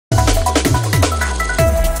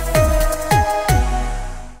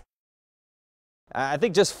I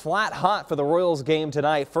think just flat hot for the Royals game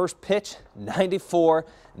tonight. First pitch, 94,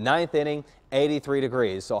 ninth inning, 83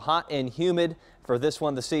 degrees. So hot and humid for this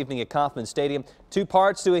one this evening at Kauffman Stadium. Two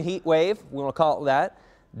parts to a heat wave, we want to call it that.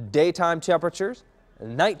 Daytime temperatures,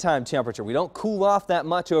 nighttime temperature. We don't cool off that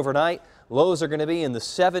much overnight. Lows are going to be in the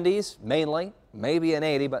 70s mainly, maybe an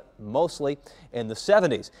 80, but mostly in the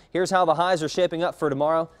 70s. Here's how the highs are shaping up for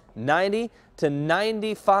tomorrow. 90 to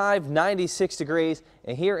 95, 96 degrees.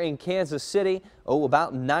 And here in Kansas City,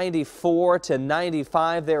 about 94 to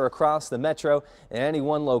 95 there across the metro in any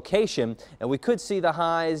one location. And we could see the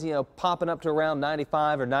highs, popping up to around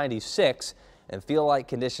 95 or 96 and feel like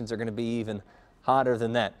conditions are going to be even hotter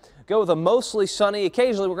than that. Go with a mostly sunny.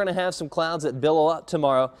 Occasionally we're going to have some clouds that billow up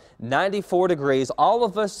tomorrow. 94 degrees. All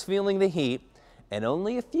of us feeling the heat, and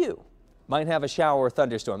only a few might have a shower or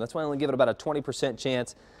thunderstorm. That's why I only give it about a 20%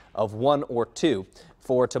 chance of 1 or 2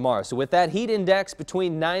 for tomorrow. So with that heat index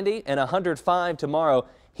between 90 and 105 tomorrow,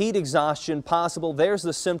 heat exhaustion possible. There's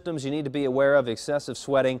the symptoms you need to be aware of: excessive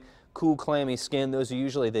sweating, cool, clammy skin. Those are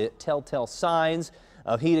usually the telltale signs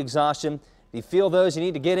of heat exhaustion. If you feel those, you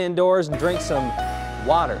need to get indoors and drink some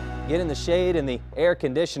water. Get in the shade and the air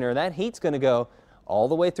conditioner. That heat's going to go all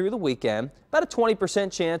the way through the weekend. About a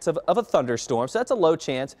 20% chance of a thunderstorm, so that's a low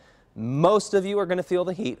chance. Most of you are going to feel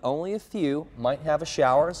the heat. Only a few might have a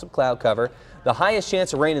shower and some cloud cover. The highest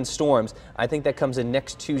chance of rain and storms, I think that comes in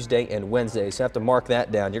next Tuesday and Wednesday, so you have to mark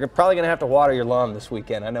that down. You're probably going to have to water your lawn this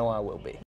weekend. I know I will be.